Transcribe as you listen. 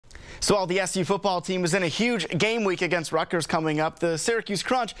So while the SU football team is in a huge game week against Rutgers coming up, the Syracuse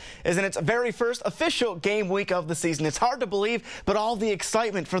Crunch is in its very first official game week of the season. It's hard to believe, but all the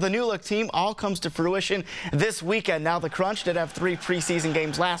excitement for the new look team all comes to fruition this weekend. Now the Crunch did have 3 preseason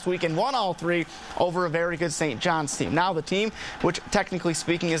games last week and won all 3 over a very good St. John's team. Now the team, which technically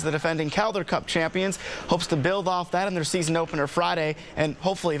speaking is the defending Calder Cup champions, hopes to build off that in their season opener Friday and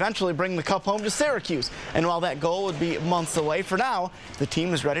hopefully eventually bring the cup home to Syracuse. And while that goal would be months away, for now the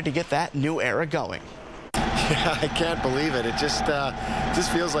team is ready to get that new era going. Yeah, I can't believe it. It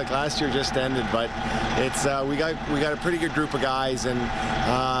just feels like last year just ended, but it's we got a pretty good group of guys, and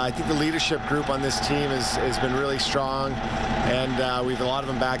I think the leadership group on this team has been really strong, and we've a lot of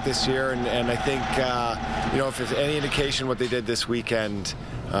them back this year, and I think you know, if it's any indication what they did this weekend,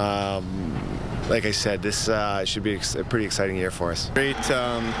 like I said, this should be a pretty exciting year for us. Great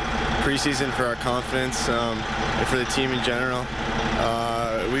preseason for our confidence and for the team in general.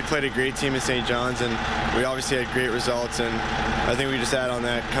 We played a great team in St. John's, and we obviously had great results, and I think we just add on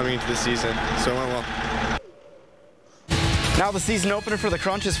that coming into the season, so it went well. Now the season opener for the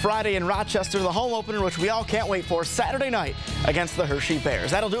Crunch is Friday in Rochester, the home opener, which we all can't wait for, Saturday night against the Hershey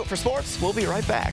Bears. That'll do it for sports. We'll be right back.